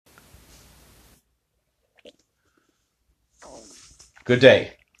Good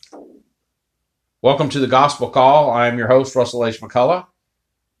day. Welcome to the Gospel Call. I am your host, Russell H. McCullough.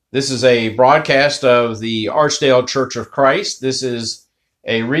 This is a broadcast of the Archdale Church of Christ. This is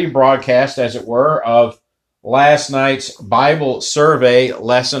a rebroadcast, as it were, of last night's Bible survey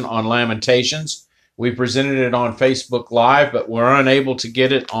lesson on Lamentations. We presented it on Facebook Live, but we're unable to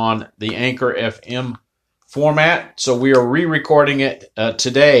get it on the Anchor FM format, so we are re-recording it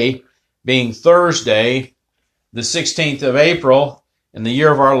today, being Thursday, the 16th of April, in the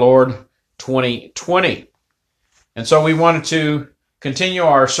year of our Lord, 2020. And so we wanted to continue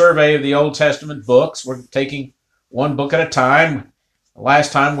our survey of the Old Testament books. We're taking one book at a time.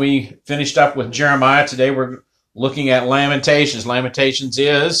 Last time we finished up with Jeremiah. Today we're looking at Lamentations. Lamentations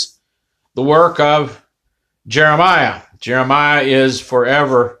is the work of Jeremiah. Jeremiah is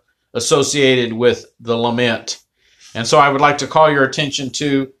forever associated with the lament. And so I would like to call your attention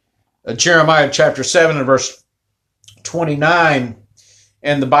to Jeremiah chapter 7 and verse 29.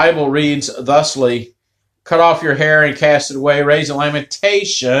 And the Bible reads thusly, "Cut off your hair and cast it away. Raise a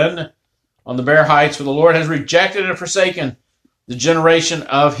lamentation on the bare heights, for the Lord has rejected and forsaken the generation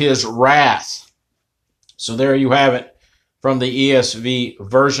of his wrath." So there you have it from the ESV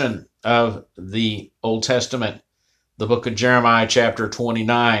version of the Old Testament, the book of Jeremiah chapter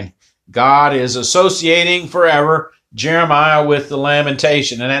 29. God is associating forever Jeremiah with the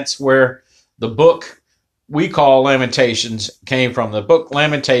lamentation, and that's where the book we call Lamentations came from. The book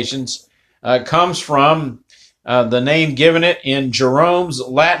Lamentations comes from the name given it in Jerome's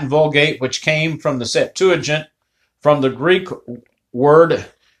Latin Vulgate, which came from the Septuagint, from the Greek word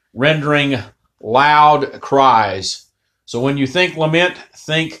rendering loud cries. So when you think lament,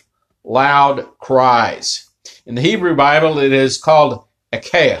 think loud cries. In the Hebrew Bible, it is called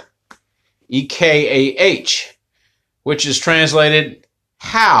Ekah, E-K-A-H, which is translated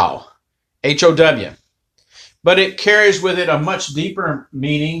how, H-O-W. But it carries with it a much deeper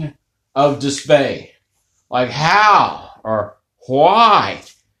meaning of dismay, like how or why,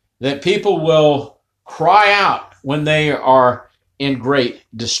 that people will cry out when they are in great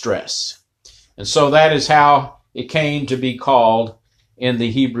distress. And so that is how it came to be called in the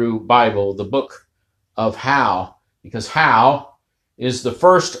Hebrew Bible, the book of how, because how is the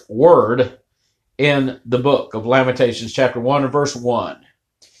first word in the book of Lamentations, chapter 1 and verse 1.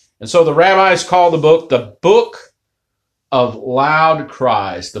 And so the rabbis call the book of loud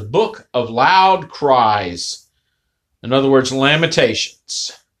cries, the book of loud cries. In other words,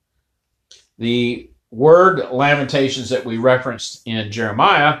 Lamentations. The word Lamentations that we referenced in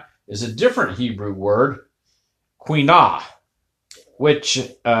Jeremiah is a different Hebrew word, quinah, which,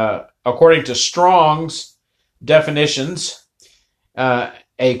 according to Strong's definitions, a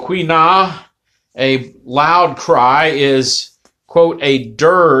quinah, a loud cry, is, quote, a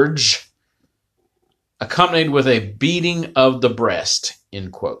dirge accompanied with a beating of the breast,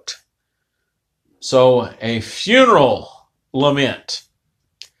 end quote. So a funeral lament,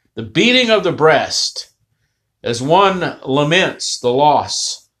 the beating of the breast, as one laments the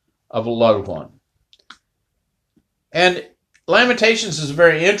loss of a loved one. And Lamentations is a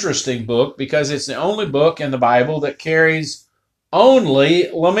very interesting book because it's the only book in the Bible that carries only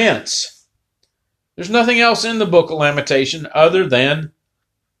laments. There's nothing else in the book of Lamentation other than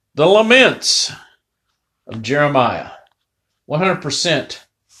the laments of Jeremiah. 100%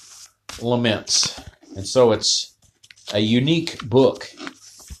 laments. And so it's a unique book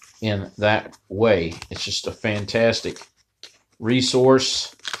in that way. It's just a fantastic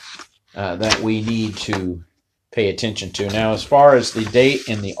resource that we need to pay attention to. Now, as far as the date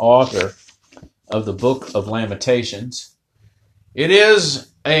and the author of the book of Lamentations, it is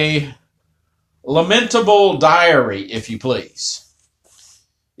a lamentable diary, if you please.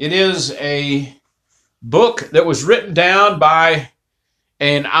 It is a book that was written down by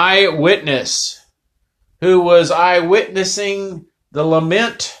an eyewitness who was eyewitnessing the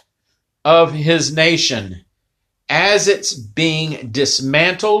lament of his nation as it's being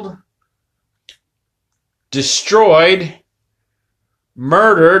dismantled, destroyed,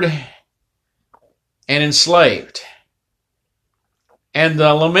 murdered, and enslaved. And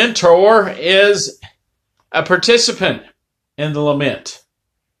the lamentor is a participant in the lament.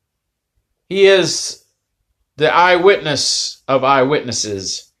 He is the eyewitness of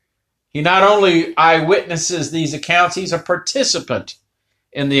eyewitnesses. He not only eyewitnesses these accounts, he's a participant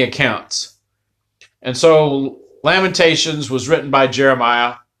in the accounts. And so Lamentations was written by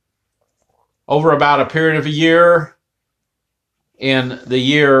Jeremiah over about a period of a year in the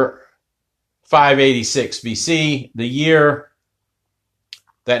year 586 BC, the year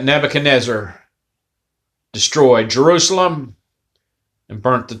that Nebuchadnezzar destroyed Jerusalem and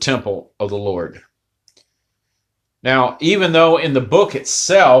burnt the temple of the Lord. Now, even though in the book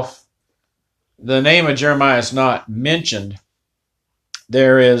itself, the name of Jeremiah is not mentioned,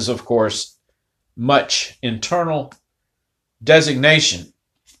 there is, of course, much internal designation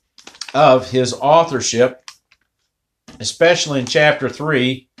of his authorship, especially in chapter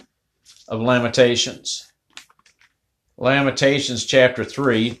 3 of Lamentations. Lamentations chapter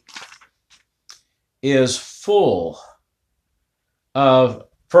 3 is full of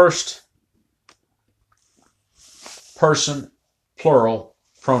first person plural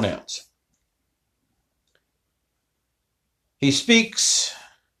pronouns. He speaks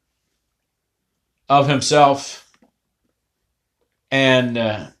of himself,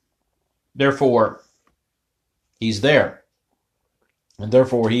 and therefore he's there, and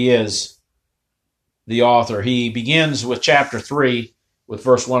therefore he is the author. He begins with chapter 3 with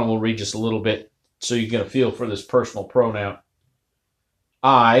verse 1. We'll read just a little bit so you get a feel for this personal pronoun.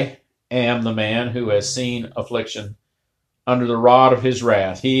 I am the man who has seen affliction under the rod of his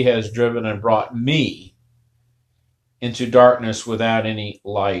wrath. He has driven and brought me into darkness without any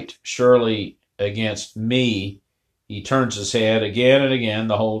light. Surely against me he turns his head again and again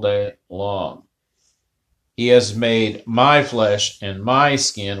the whole day long. He has made my flesh and my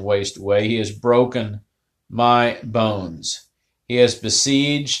skin waste away. He has broken my bones. He has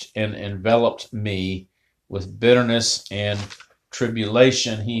besieged and enveloped me with bitterness and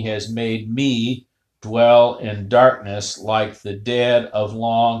tribulation. He has made me dwell in darkness like the dead of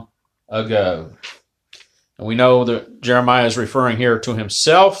long ago. And we know that Jeremiah is referring here to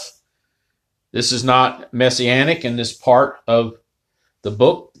himself. This is not messianic in this part of the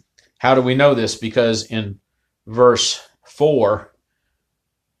book. How do we know this? Because in verse 4,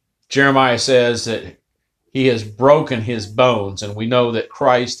 Jeremiah says that he has broken his bones, and we know that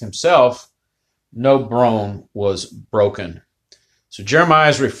Christ himself, no bone was broken. So Jeremiah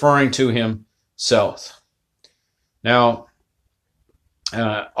is referring to himself. Now,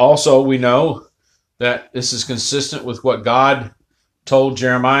 also we know that this is consistent with what God told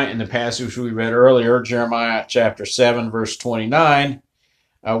Jeremiah in the passage we read earlier, Jeremiah chapter 7, verse 29,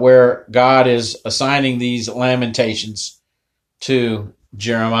 where God is assigning these lamentations to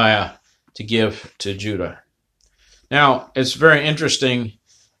Jeremiah to give to Judah. Now, it's very interesting,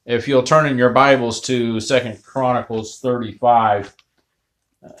 if you'll turn in your Bibles to 2 Chronicles 35,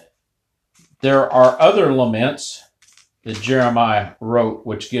 there are other laments that Jeremiah wrote,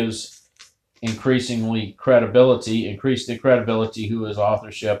 which gives increased the credibility who is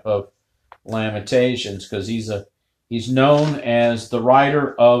authorship of Lamentations, because he's known as the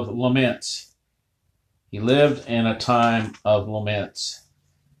writer of laments. He lived in a time of laments,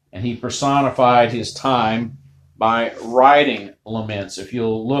 and he personified his time by writing laments. If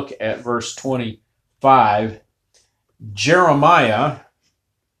you'll look at verse 25, Jeremiah,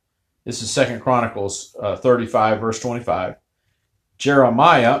 this is 2 Chronicles 35, verse 25,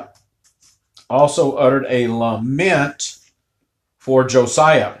 Jeremiah also uttered a lament for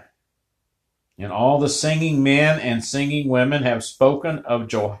Josiah. And all the singing men and singing women have spoken of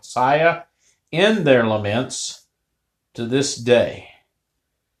Josiah in their laments to this day.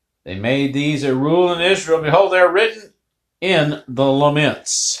 They made these a rule in Israel. Behold, they are written in the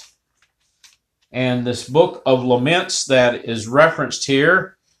laments. And this book of laments that is referenced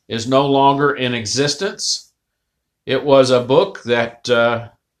here is no longer in existence. It was a book that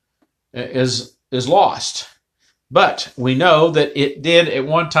is lost. But we know that it did at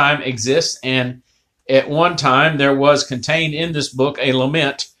one time exist, and at one time there was contained in this book a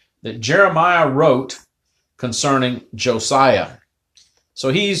lament that Jeremiah wrote concerning Josiah. So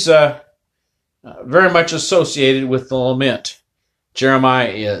he's very much associated with the lament. Jeremiah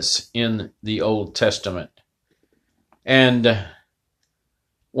is in the Old Testament. And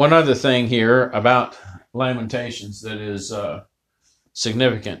one other thing here about Lamentations that is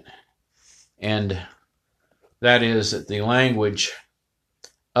significant, and that is that the language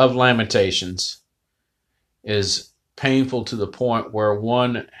of Lamentations is painful to the point where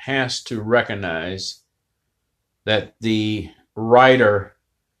one has to recognize that the writer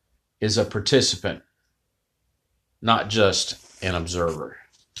is a participant, not just an observer.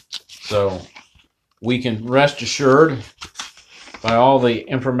 So we can rest assured by all the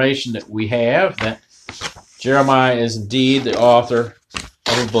information that we have that Jeremiah is indeed the author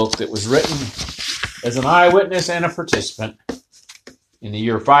of a book that was written as an eyewitness and a participant in the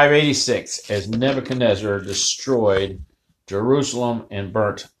year 586 as Nebuchadnezzar destroyed Jerusalem and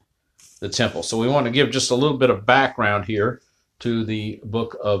burnt the temple. So we want to give just a little bit of background here to the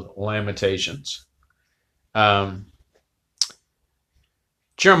book of Lamentations.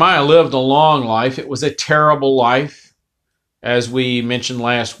 Jeremiah lived a long life. It was a terrible life, as we mentioned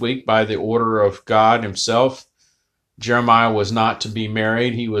last week, by the order of God himself. Jeremiah was not to be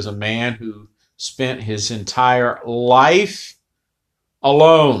married. He was a man who spent his entire life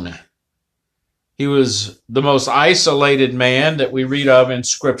alone. He was the most isolated man that we read of in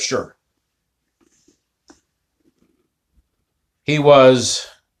Scripture. He was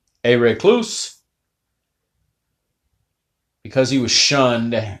a recluse because he was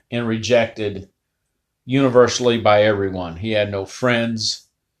shunned and rejected universally by everyone. He had no friends,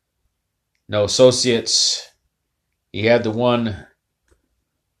 no associates. He had the one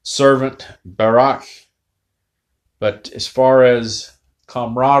servant, Barak, but as far as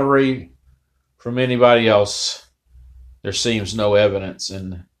camaraderie from anybody else, there seems no evidence.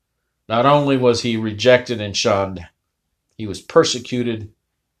 And not only was he rejected and shunned, he was persecuted,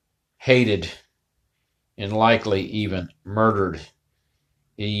 hated, and likely even murdered.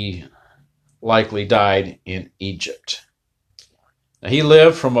 He likely died in Egypt. Now, he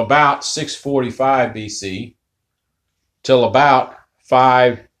lived from about 645 BC till about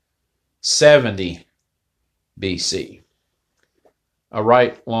 570 BC. A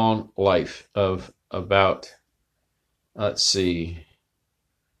right long life of about, about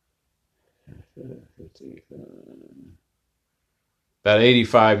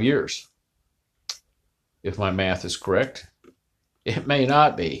 85 years, if my math is correct. It may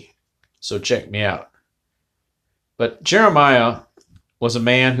not be, so check me out. But Jeremiah was a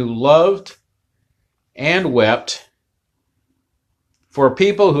man who loved and wept for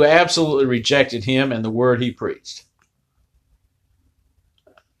people who absolutely rejected him and the word he preached.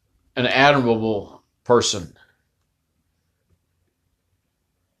 An admirable person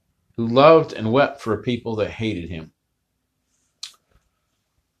who loved and wept for people that hated him.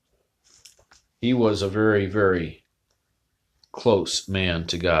 He was a very, very close man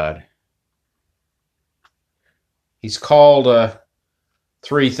to God. He's called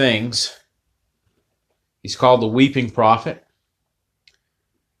three things. He's called the weeping prophet.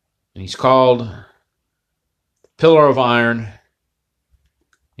 And he's called the pillar of iron.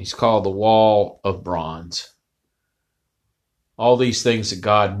 He's called the wall of bronze. All these things that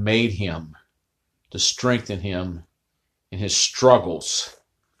God made him to strengthen him in his struggles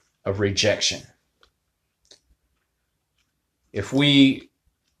of rejection. If we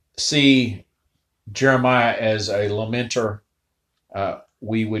see Jeremiah as a lamenter,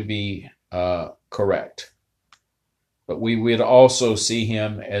 we would be correct. But we would also see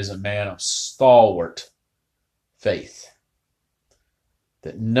him as a man of stalwart faith.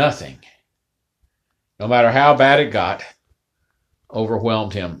 That nothing, no matter how bad it got,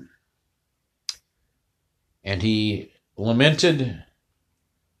 overwhelmed him. And he lamented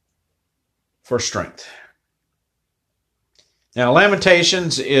for strength. Now,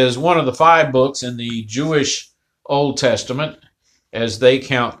 Lamentations is one of the 5 books in the Jewish Old Testament, as they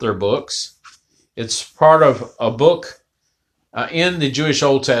count their books. It's part of a book in the Jewish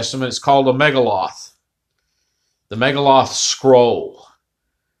Old Testament. It's called a Megilloth, the Megilloth Scroll.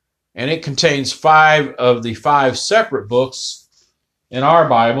 And it contains 5 of the 5 separate books in our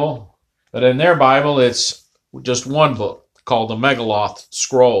Bible, but in their Bible, it's just one book called the Megilloth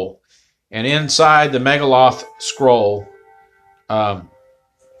Scroll. And inside the Megilloth Scroll are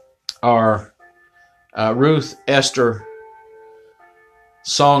Ruth, Esther,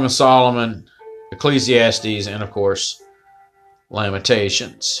 Song of Solomon, Ecclesiastes, and of course,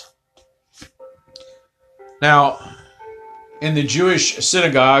 Lamentations. Now, in the Jewish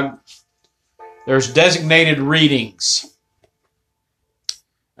synagogue, there's designated readings.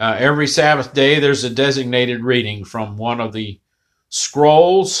 Every Sabbath day, there's a designated reading from one of the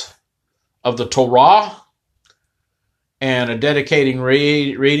scrolls of the Torah, and a dedicating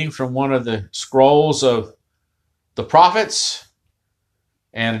reading from one of the scrolls of the prophets,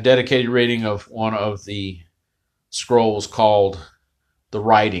 and a dedicated reading of one of the scrolls called the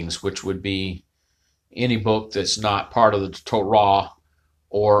writings, which would be any book that's not part of the Torah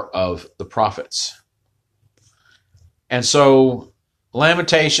or of the prophets. And so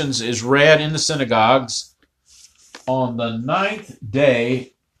Lamentations is read in the synagogues on the 9th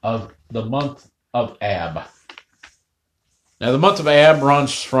day of the month of Ab. Now, the month of Ab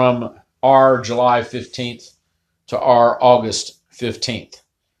runs from our July 15th to our August 15th.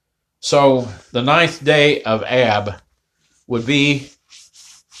 So the 9th day of Ab would be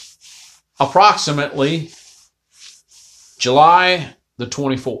approximately July the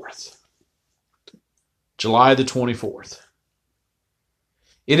 24th. July the 24th.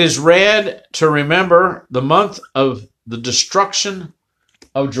 It is read to remember the month of the destruction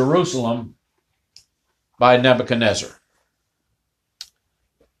of Jerusalem by Nebuchadnezzar.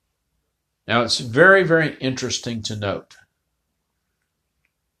 Now, it's very, very interesting to note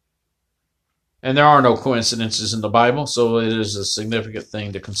And there are no coincidences in the Bible, so it is a significant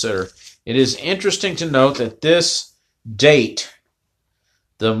thing to consider. It is interesting to note that this date,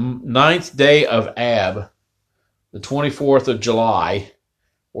 the 9th day of Ab, the 24th of July,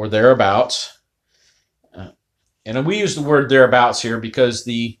 or thereabouts, and we use the word thereabouts here because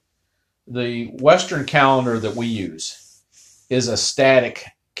the Western calendar that we use is a static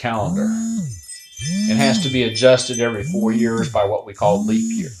calendar. It has to be adjusted every 4 years by what we call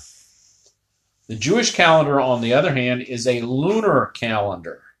leap year. The Jewish calendar, on the other hand, is a lunar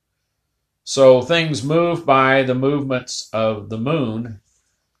calendar. So things move by the movements of the moon,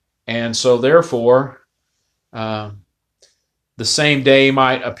 and so therefore the same day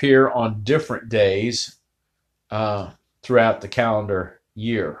might appear on different days throughout the calendar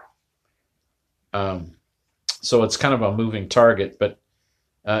year. So it's kind of a moving target, but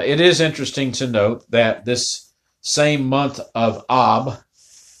it is interesting to note that this same month of Ab,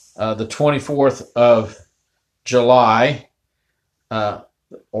 the 24th of July,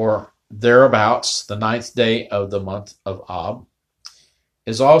 or thereabouts, the 9th day of the month of Ab,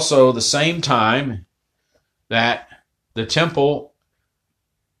 is also the same time that the temple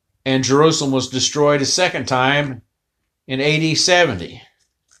in Jerusalem was destroyed a second time in AD 70.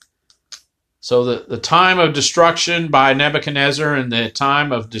 So the time of destruction by Nebuchadnezzar and the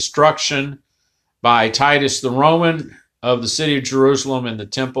time of destruction by Titus the Roman of the city of Jerusalem and the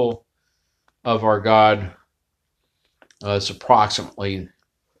temple of our God is approximately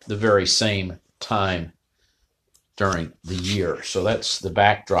the very same time during the year. So that's the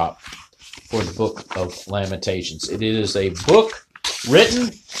backdrop for the book of Lamentations. It is a book written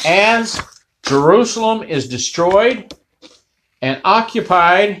as Jerusalem is destroyed and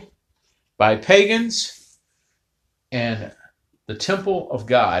occupied by pagans, and the temple of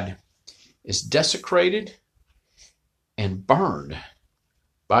God is desecrated and burned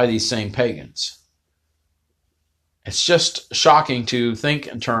by these same pagans. It's just shocking to think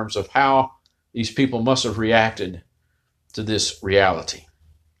in terms of how these people must have reacted to this reality.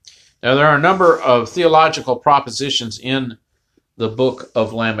 Now, there are a number of theological propositions in the book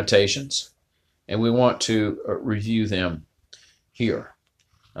of Lamentations, and we want to review them here.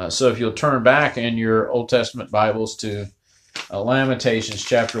 So if you'll turn back in your Old Testament Bibles to Lamentations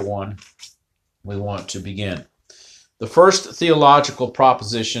chapter 1, we want to begin. The first theological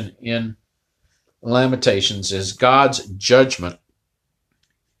proposition in Lamentations is God's judgment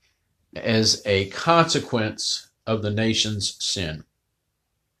as a consequence of the nation's sin.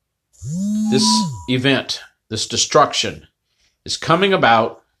 This event, this destruction, is coming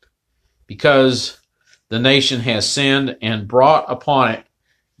about because the nation has sinned and brought upon it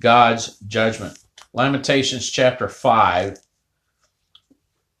God's judgment. Lamentations chapter 1,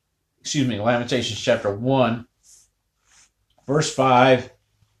 verse 5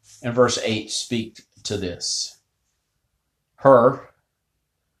 and verse 8 speak to this. Her,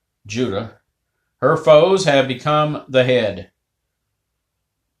 Judah, her foes have become the head.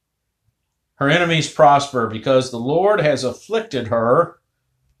 Her enemies prosper because the Lord has afflicted her.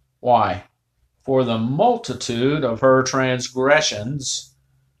 Why? For the multitude of her transgressions,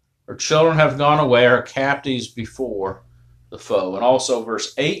 her children have gone away, her captives before the foe. And also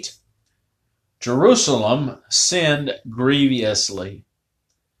verse 8, Jerusalem sinned grievously.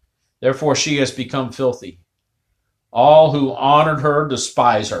 Therefore she has become filthy. All who honored her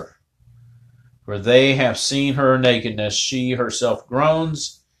despise her. For they have seen her nakedness. She herself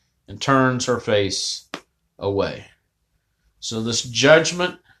groans and turns her face away. So this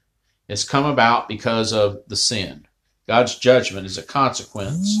judgment has come about because of the sin. God's judgment is a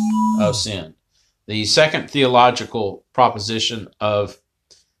consequence of sin. The second theological proposition of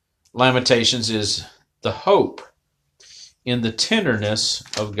Lamentations is the hope in the tenderness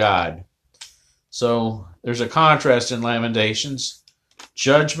of God. So there's a contrast in Lamentations,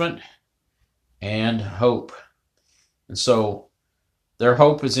 judgment and hope. And so their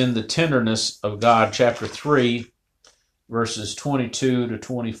hope is in the tenderness of God. Chapter 3, verses 22 to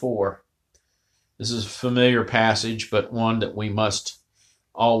 24. This is a familiar passage, but one that we must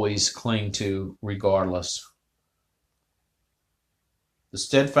always cling to regardless. The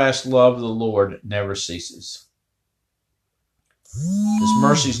steadfast love of the Lord never ceases. His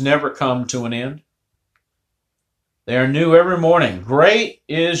mercies never come to an end. They are new every morning. Great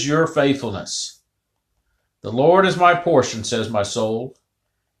is your faithfulness. The Lord is my portion, says my soul.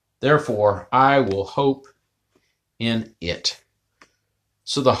 Therefore, I will hope in it.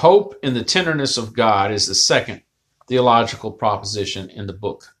 So the hope in the tenderness of God is the second theological proposition in the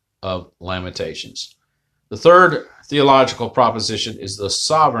book of Lamentations. The third theological proposition is the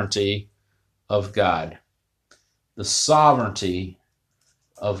sovereignty of God. The sovereignty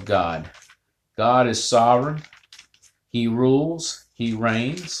of God. God is sovereign. He rules. He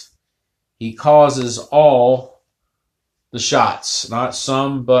reigns. He causes all the shots, not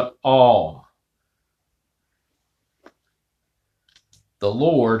some, but all. The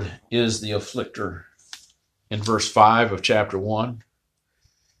Lord is the afflicter. In verse 5 of chapter 1,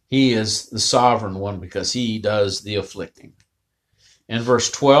 He is the sovereign one because He does the afflicting. In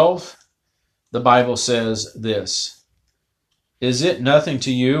verse 12, the Bible says this: Is it nothing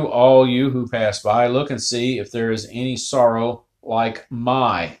to you, all you who pass by? Look and see if there is any sorrow like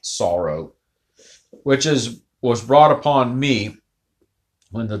my sorrow, which was brought upon me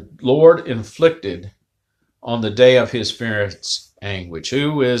when the Lord inflicted on the day of His fierce anguish.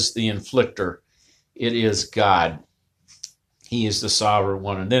 Who is the inflictor? It is God. He is the sovereign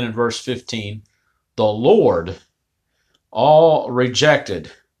one. And then in verse 15, the Lord all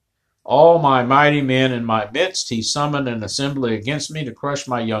rejected all my mighty men in my midst. He summoned an assembly against me to crush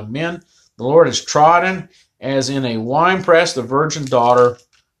my young men. The Lord has trodden as in a winepress the virgin daughter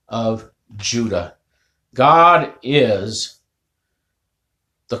of Judah. God is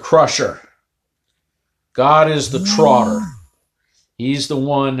the crusher. God is the trotter. He's the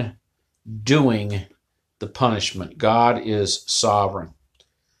one doing the punishment. God is sovereign.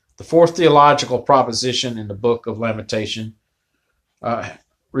 The fourth theological proposition in the book of Lamentations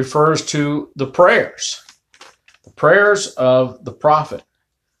refers to the prayers of the prophet.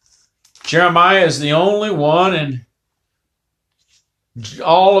 Jeremiah is the only one in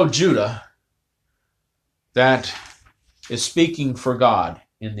all of Judah that is speaking for God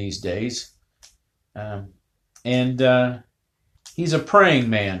in these days. He's a praying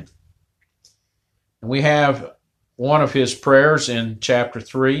man. And we have one of his prayers in chapter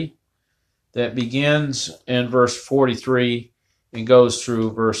 3 that begins in verse 43 and goes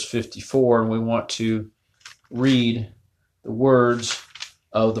through verse 54. And we want to read the words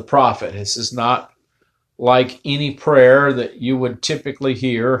of the prophet. This is not like any prayer that you would typically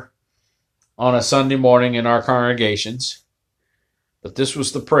hear on a Sunday morning in our congregations, but this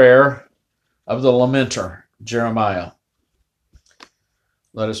was the prayer of the lamenter, Jeremiah.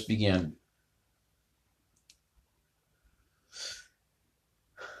 Let us begin.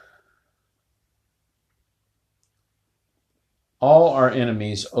 All our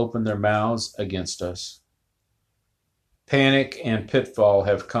enemies open their mouths against us. Panic and pitfall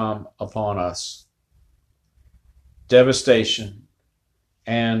have come upon us. Devastation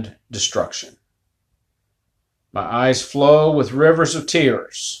and destruction. My eyes flow with rivers of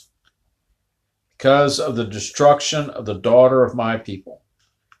tears because of the destruction of the daughter of my people.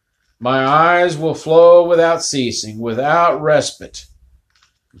 My eyes will flow without ceasing, without respite,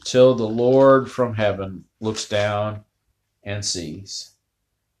 until the Lord from heaven looks down and sees.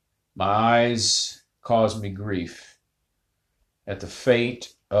 My eyes cause me grief at the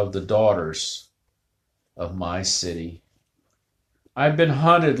fate of the daughters of my city. I've been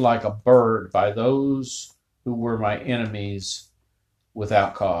hunted like a bird by those who were my enemies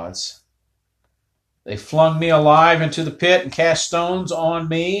without cause. They flung me alive into the pit and cast stones on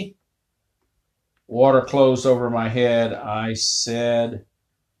me. Water closed over my head. I said,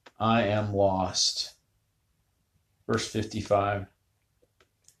 I am lost. Verse 55.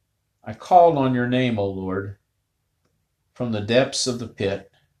 I called on your name, O Lord, from the depths of the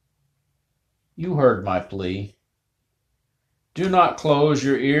pit. You heard my plea. Do not close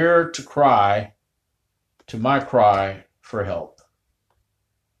your ear to my cry for help.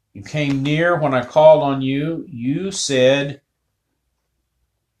 You came near when I called on you. You said,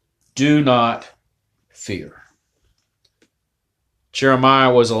 do not fear.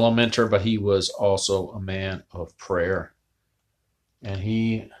 Jeremiah was a lamenter, but he was also a man of prayer. And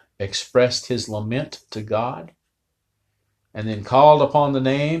he expressed his lament to God and then called upon the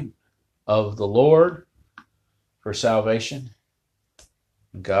name of the Lord for salvation.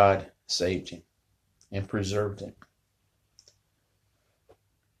 God saved him and preserved him.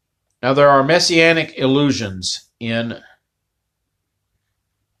 Now, there are messianic illusions in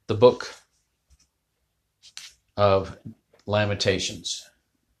the book of Lamentations.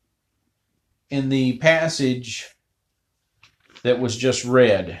 In the passage that was just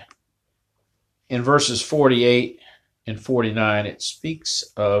read, in verses 48 and 49, it speaks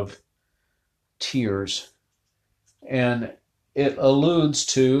of tears, and it alludes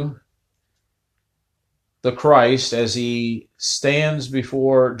to the Christ as he stands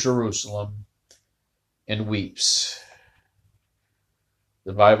before Jerusalem and weeps.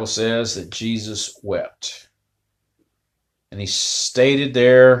 The Bible says that Jesus wept. And he stated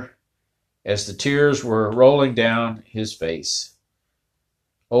there as the tears were rolling down his face,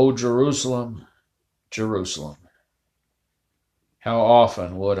 O Jerusalem, Jerusalem, how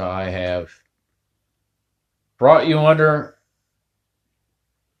often would I have brought you under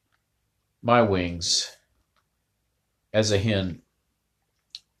my wings as a hen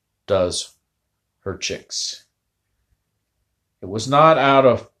does her chicks. It was not out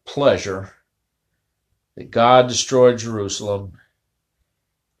of pleasure that God destroyed Jerusalem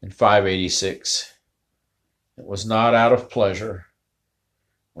in 586. It was not out of pleasure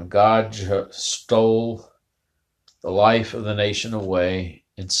when God stole the life of the nation away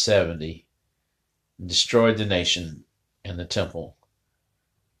in 70 and destroyed the nation and the temple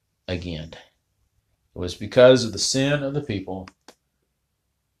again. It was because of the sin of the people.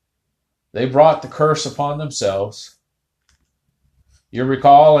 They brought the curse upon themselves. You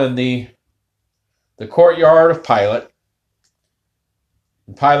recall in the courtyard of Pilate,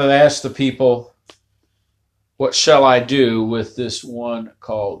 and Pilate asked the people, "What shall I do with this one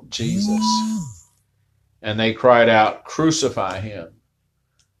called Jesus?" And they cried out, "Crucify him!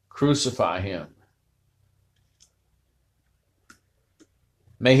 Crucify him!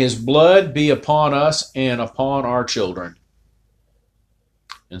 May his blood be upon us and upon our children."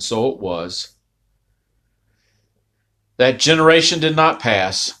 And so it was. That generation did not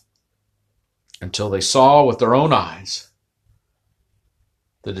pass until they saw with their own eyes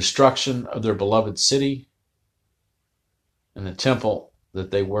the destruction of their beloved city and the temple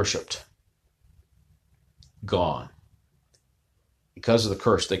that they worshipped gone because of the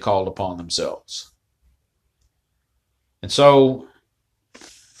curse they called upon themselves. And so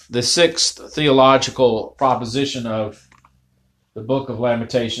the sixth theological proposition of the book of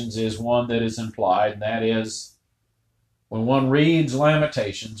Lamentations is one that is implied, and that is, when one reads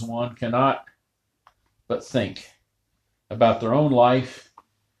Lamentations, one cannot but think about their own life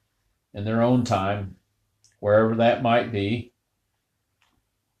and their own time, wherever that might be.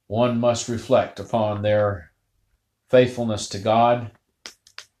 One must reflect upon their faithfulness to God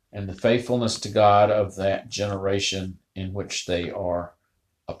and the faithfulness to God of that generation in which they are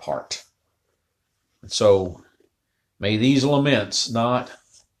a part. And so, may these laments not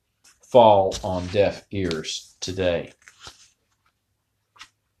fall on deaf ears today.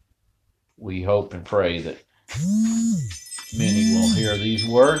 We hope and pray that many will hear these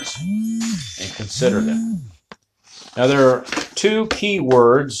words and consider them. Now, there are two key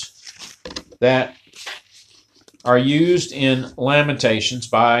words that are used in Lamentations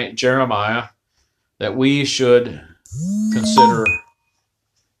by Jeremiah that we should consider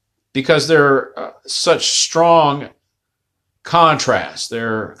because they're such strong contrasts.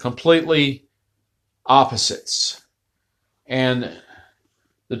 They're completely opposites. And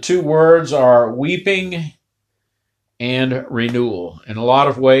the two words are weeping and renewal. In a lot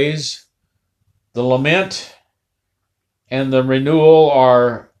of ways, the lament and the renewal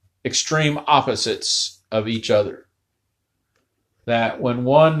are extreme opposites of each other. That when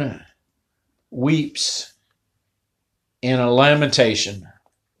one weeps in a lamentation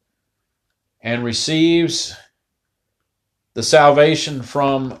and receives the salvation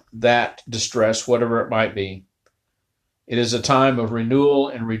from that distress, whatever it might be, it is a time of renewal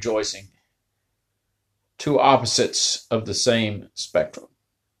and rejoicing. Two opposites of the same spectrum.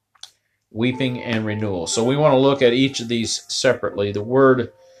 Weeping and renewal. So we want to look at each of these separately. The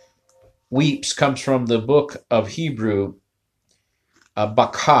word weeps comes from the book of Hebrew,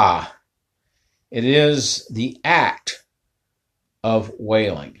 bakah. It is the act of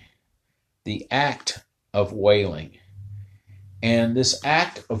wailing. The act of wailing. And this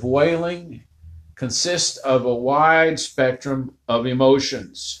act of wailing consists of a wide spectrum of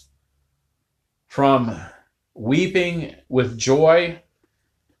emotions, from weeping with joy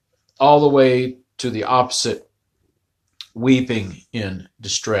all the way to the opposite, weeping in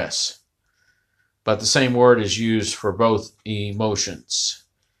distress. But the same word is used for both emotions.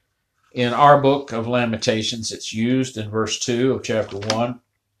 In our book of Lamentations, it's used in verse 2 of chapter 1.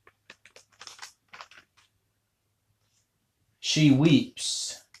 She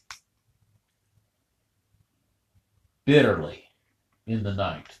weeps bitterly in the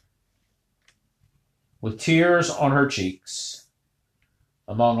night, with tears on her cheeks.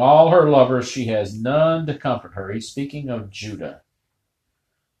 Among all her lovers, she has none to comfort her. He's speaking of Judah.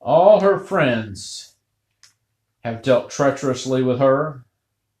 All her friends have dealt treacherously with her.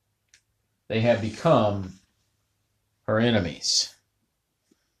 They have become her enemies.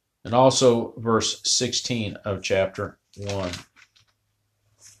 And also verse 16 of chapter 1.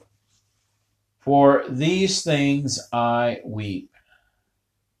 For these things I weep.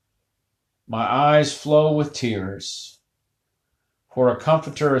 My eyes flow with tears. For a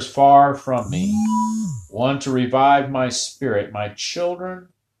comforter is far from me, one to revive my spirit. My children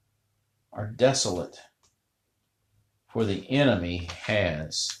are desolate, for the enemy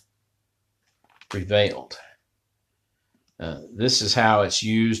has prevailed. This is how it's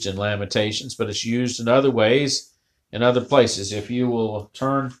used in Lamentations, but it's used in other ways in other places. If you will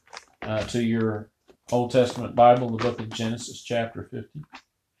turn to your Old Testament Bible, the book of Genesis, chapter 50.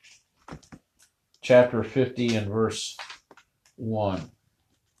 Chapter 50 and verse 1.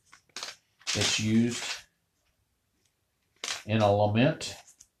 It's used in a lament.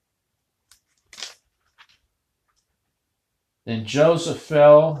 Then Joseph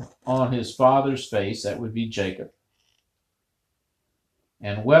fell on his father's face, that would be Jacob,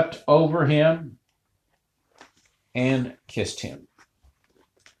 and wept over him and kissed him.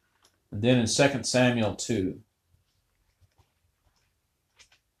 And then in 2 Samuel 2,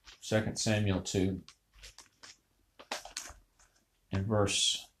 2 Samuel 2 and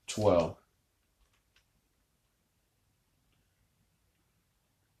verse 12.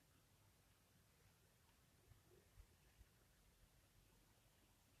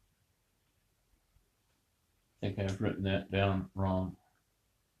 I think I've written that down wrong.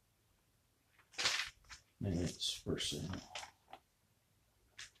 Maybe it's verse 7.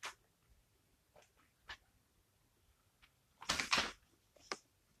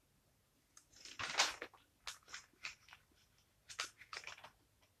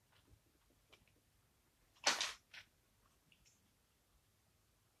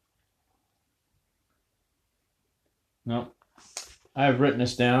 No, I have written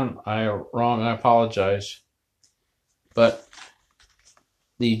this down. Wrong. I apologize. But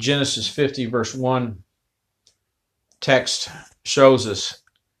the Genesis 50 verse 1 text shows us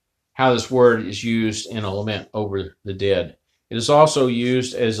how this word is used in a lament over the dead. It is also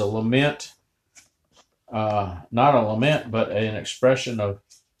used as a lament, not a lament, but an expression of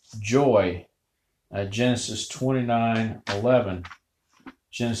joy. Genesis 29:11.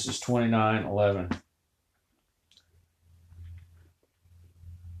 Genesis 29:11.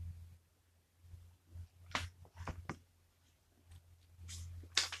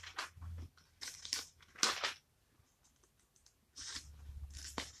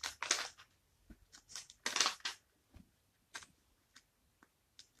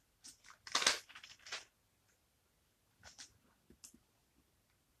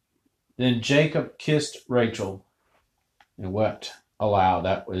 Then Jacob kissed Rachel and wept aloud.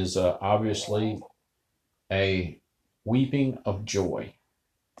 That was obviously a weeping of joy.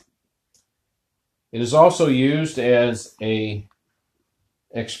 It is also used as a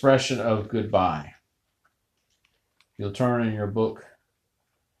expression of goodbye. You'll turn in your book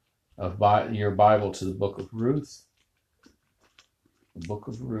of your Bible to the book of Ruth. The book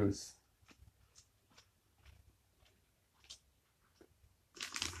of Ruth.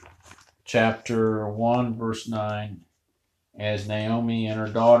 Chapter 1, verse 9, as Naomi and her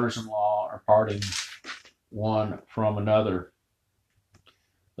daughters-in-law are parting one from another,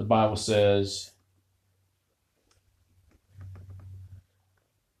 the Bible says,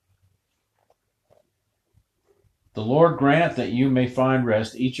 "The Lord grant that you may find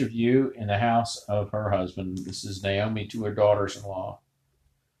rest, each of you, in the house of her husband." This is Naomi to her daughters-in-law.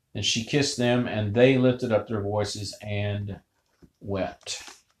 And she kissed them, and they lifted up their voices and wept.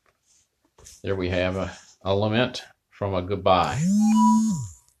 There we have a lament from a goodbye.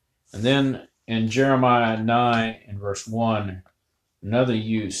 And then in Jeremiah 9 and verse 1, another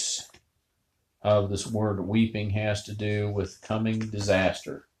use of this word weeping has to do with coming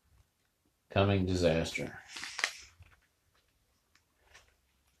disaster. Coming disaster.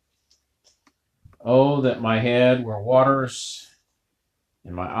 "Oh, that my head were waters,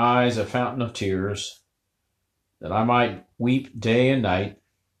 and my eyes a fountain of tears, that I might weep day and night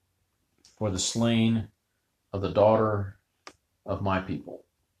for the slain of the daughter of my people."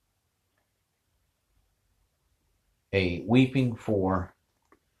 A weeping for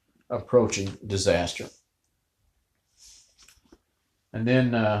approaching disaster. And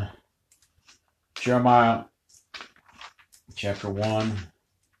then Jeremiah chapter 1,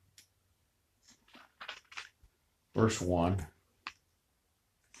 verse 1.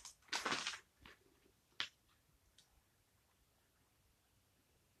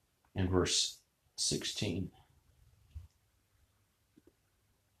 And verse 16.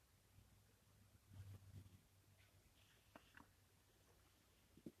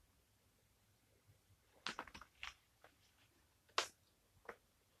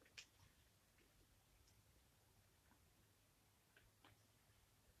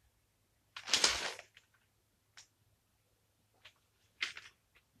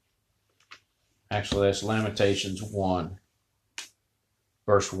 Actually, that's Lamentations 1,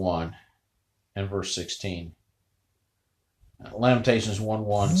 verse 1 and verse 16. Lamentations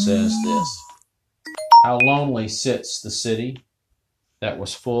 1:1 says this: "How lonely sits the city that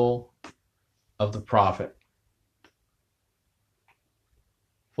was full of the prophet.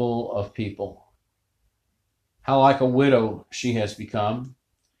 full of people. How like a widow she has become,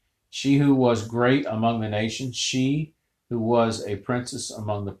 she who was great among the nations, she who was a princess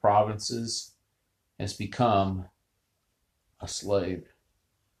among the provinces, has become a slave.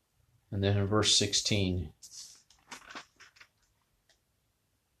 And then in verse 16,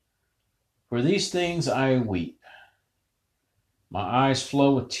 for these things I weep. My eyes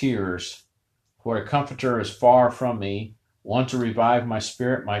flow with tears, for a comforter is far from me, one to revive my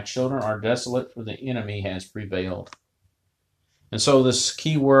spirit. My children are desolate, for the enemy has prevailed. And so this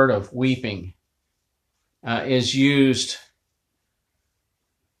key word of weeping is used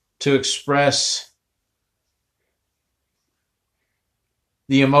to express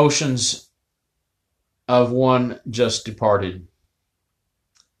the emotions of one just departed,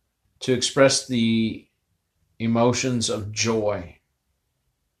 to express the emotions of joy,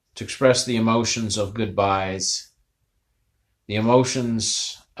 to express the emotions of goodbyes, the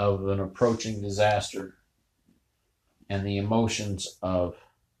emotions of an approaching disaster, and the emotions of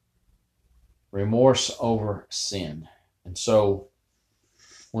remorse over sin. And so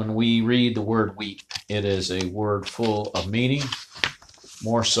when we read the word weep, it is a word full of meaning,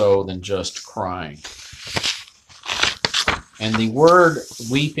 more so than just crying. And the word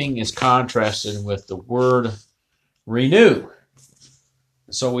weeping is contrasted with the word renew.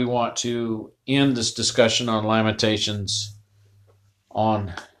 So we want to end this discussion on Lamentations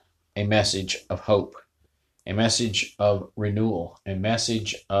on a message of hope, a message of renewal, a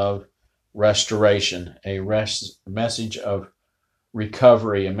message of restoration, a message of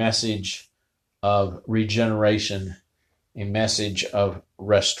recovery, a message of regeneration, a message of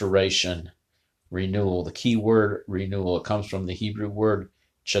restoration, renewal. The key word renewal, it comes from the Hebrew word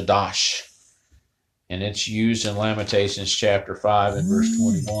chadash, and it's used in Lamentations chapter 5 and verse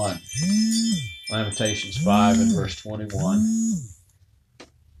 21. Lamentations 5 and verse 21.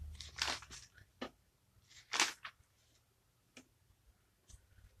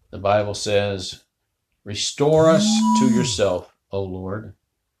 The Bible says, restore us to yourself, O Lord,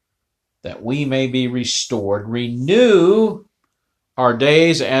 that we may be restored. Renew our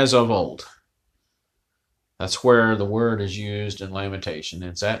days as of old. That's where the word is used in Lamentation.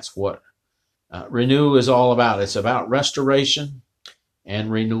 And that's what renew is all about. It's about restoration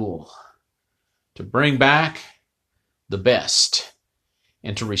and renewal. To bring back the best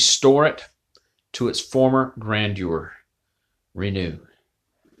and to restore it to its former grandeur. Renew.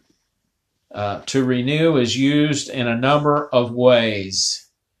 To renew is used in a number of ways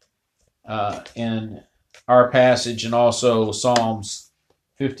in our passage, and also Psalms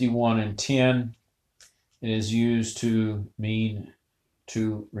 51 and 10. It is used to mean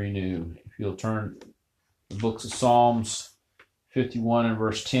to renew. If you'll turn the books of Psalms 51 and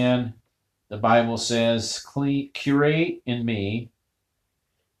verse 10, the Bible says, create in me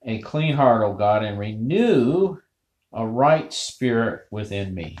a clean heart, O God, and renew a right spirit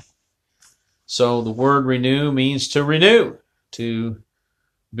within me. So the word renew means to renew, to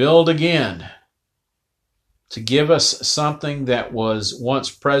build again, to give us something that was once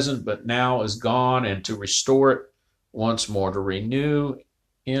present but now is gone, and to restore it once more, to renew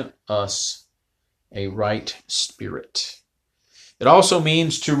in us a right spirit. It also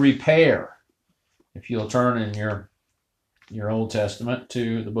means to repair. If you'll turn in your Old Testament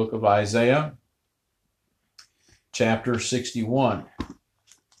to the book of Isaiah, chapter 61.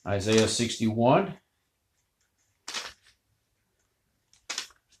 Isaiah 61.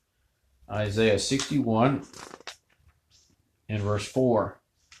 Isaiah 61 and verse 4.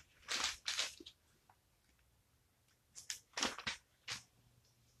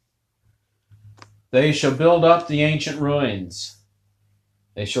 They shall build up the ancient ruins.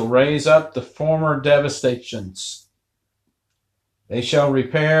 They shall raise up the former devastations. They shall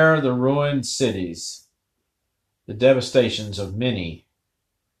repair the ruined cities, the devastations of many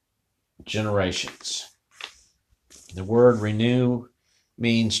generations. The word renew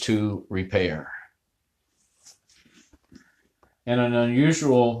means to repair. And an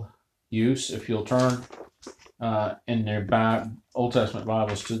unusual use, if you'll turn in their Old Testament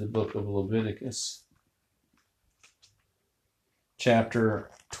Bibles to the book of Leviticus,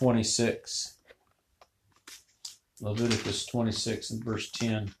 chapter 26. Leviticus 26 and verse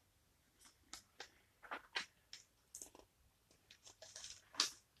 10.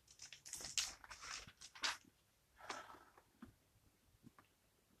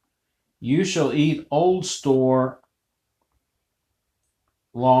 You shall eat old store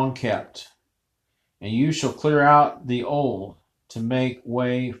long kept, and you shall clear out the old to make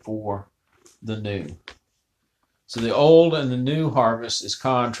way for the new. So the old and the new harvest is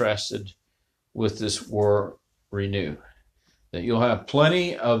contrasted with this word renew. that you'll have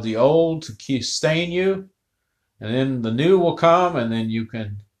plenty of the old to sustain you, and then the new will come, and then you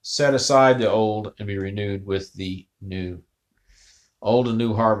can set aside the old and be renewed with the new. Old and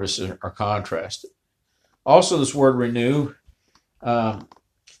new harvests are contrasted. Also, this word renew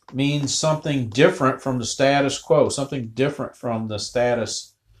means something different from the status quo, something different from the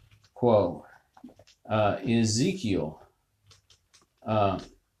status quo. Ezekiel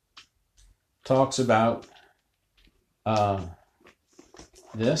talks about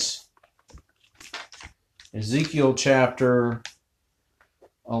this. Ezekiel chapter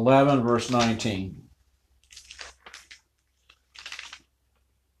 11, verse 19.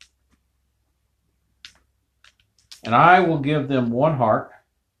 And I will give them one heart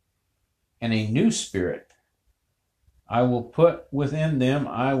and a new spirit I will put within them.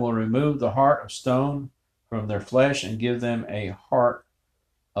 I will remove the heart of stone from their flesh and give them a heart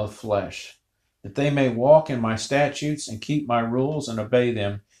of flesh, that they may walk in my statutes and keep my rules and obey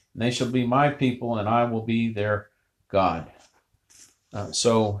them. And they shall be my people, and I will be their God.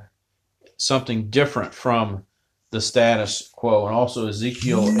 So something different from the status quo. And also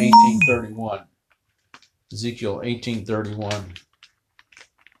Ezekiel 18:31. Ezekiel 18:31.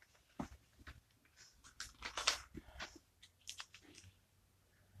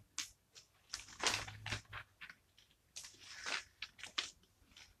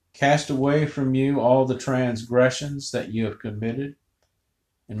 Cast away from you all the transgressions that you have committed,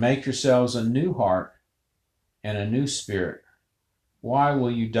 and make yourselves a new heart and a new spirit. Why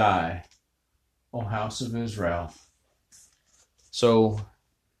will you die, O house of Israel? So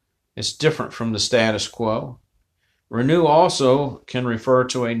it's different from the status quo. Renew also can refer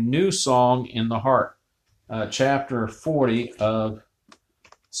to a new song in the heart. Chapter 40 of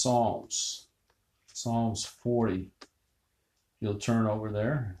Psalms. Psalms 40. You'll turn over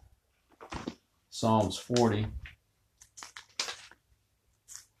there. Psalms 40.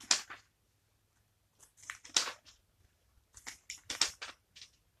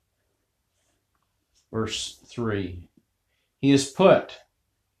 Verse 3. He has put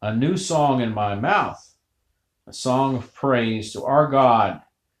a new song in my mouth, a song of praise to our God.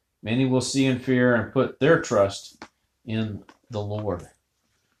 Many will see and fear and put their trust in the Lord.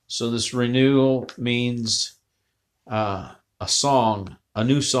 So this renewal means a song, a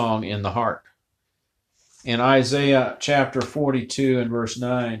new song in the heart. In Isaiah chapter 42 and verse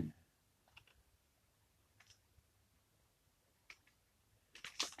 9,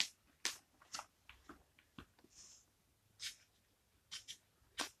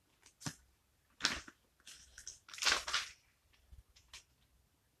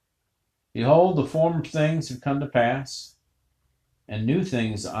 behold, the former things have come to pass, and new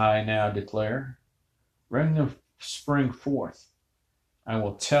things I now declare. Bring them spring forth. I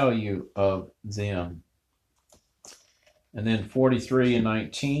will tell you of them. And then 43 and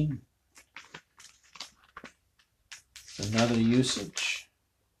 19. Another usage.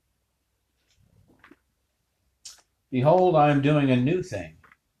 Behold, I am doing a new thing.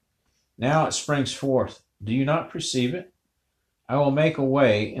 Now it springs forth. Do you not perceive it? I will make a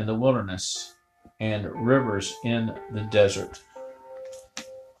way in the wilderness and rivers in the desert.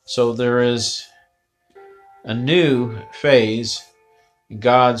 So there is a new phase in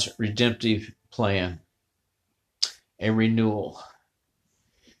God's redemptive plan, a renewal.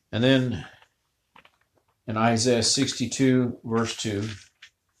 And then in Isaiah 62, verse 2,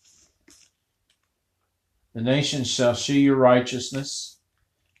 the nations shall see your righteousness,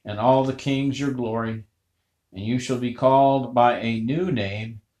 and all the kings your glory, and you shall be called by a new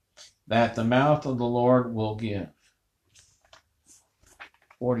name that the mouth of the Lord will give.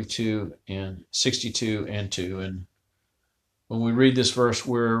 42 and 62 and 2. And when we read this verse,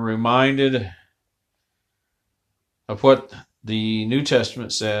 we're reminded of what the New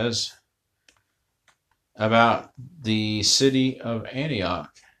Testament says about the city of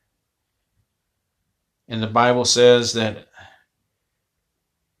Antioch. And the Bible says that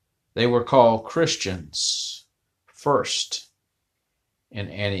they were called Christians first in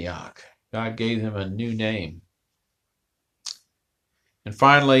Antioch. God gave them a new name. And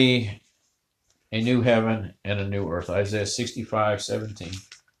finally, a new heaven and a new earth. Isaiah 65:17.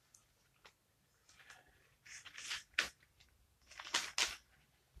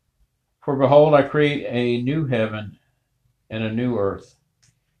 For behold, I create a new heaven and a new earth,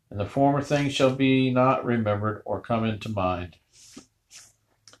 and the former things shall be not remembered or come into mind.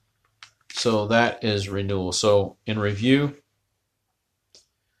 So that is renewal. So in review,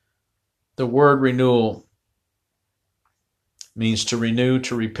 the word renewal means to renew,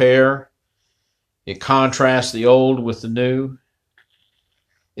 to repair. It contrasts the old with the new.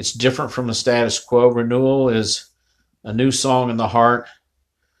 It's different from the status quo. Renewal is a new song in the heart.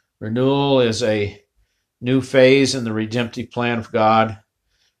 Renewal is a new phase in the redemptive plan of God.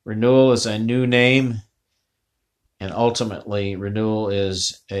 Renewal is a new name. And ultimately, renewal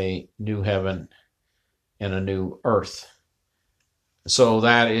is a new heaven and a new earth. So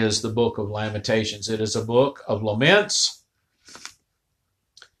that is the book of Lamentations. It is a book of laments.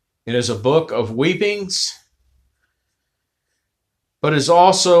 It is a book of weepings. But it's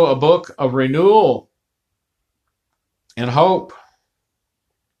also a book of renewal and hope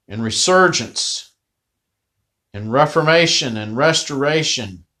and resurgence and reformation and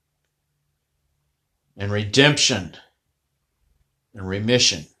restoration and redemption and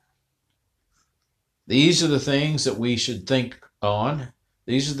remission. These are the things that we should think on.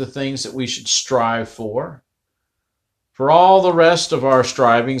 These are the things that we should strive for. For all the rest of our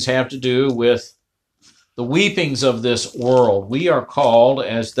strivings have to do with the weepings of this world. We are called,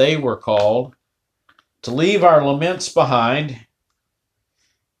 as they were called, to leave our laments behind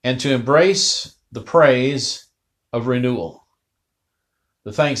and to embrace the praise of renewal,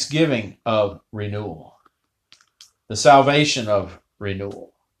 the thanksgiving of renewal, the salvation of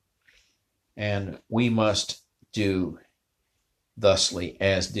renewal. And we must do thusly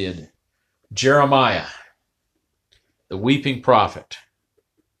as did Jeremiah, the weeping prophet.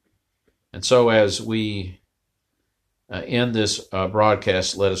 And so as we end this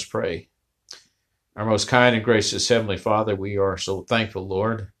broadcast, let us pray. Our most kind and gracious Heavenly Father, we are so thankful,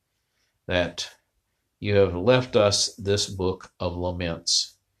 Lord, that you have left us this book of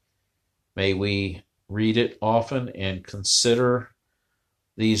laments. May we read it often and consider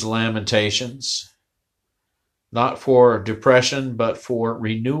these lamentations, not for depression, but for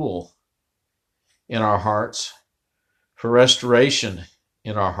renewal in our hearts, for restoration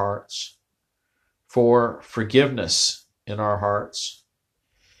in our hearts, for forgiveness in our hearts,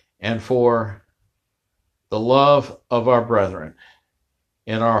 and for the love of our brethren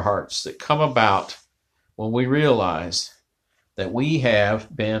in our hearts that come about when we realize that we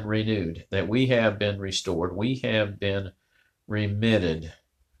have been renewed, that we have been restored, we have been remitted,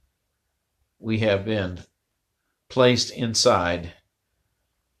 we have been placed inside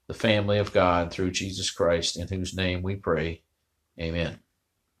the family of God through Jesus Christ, in whose name we pray. Amen.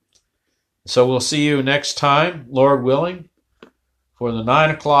 So we'll see you next time, Lord willing, for the 9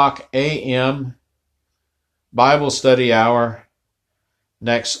 o'clock a.m. Bible study hour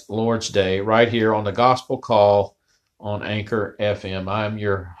next Lord's Day, right here on the Gospel Call on Anchor FM. I'm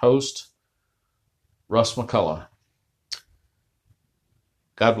your host, Russ McCullough.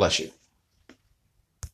 God bless you.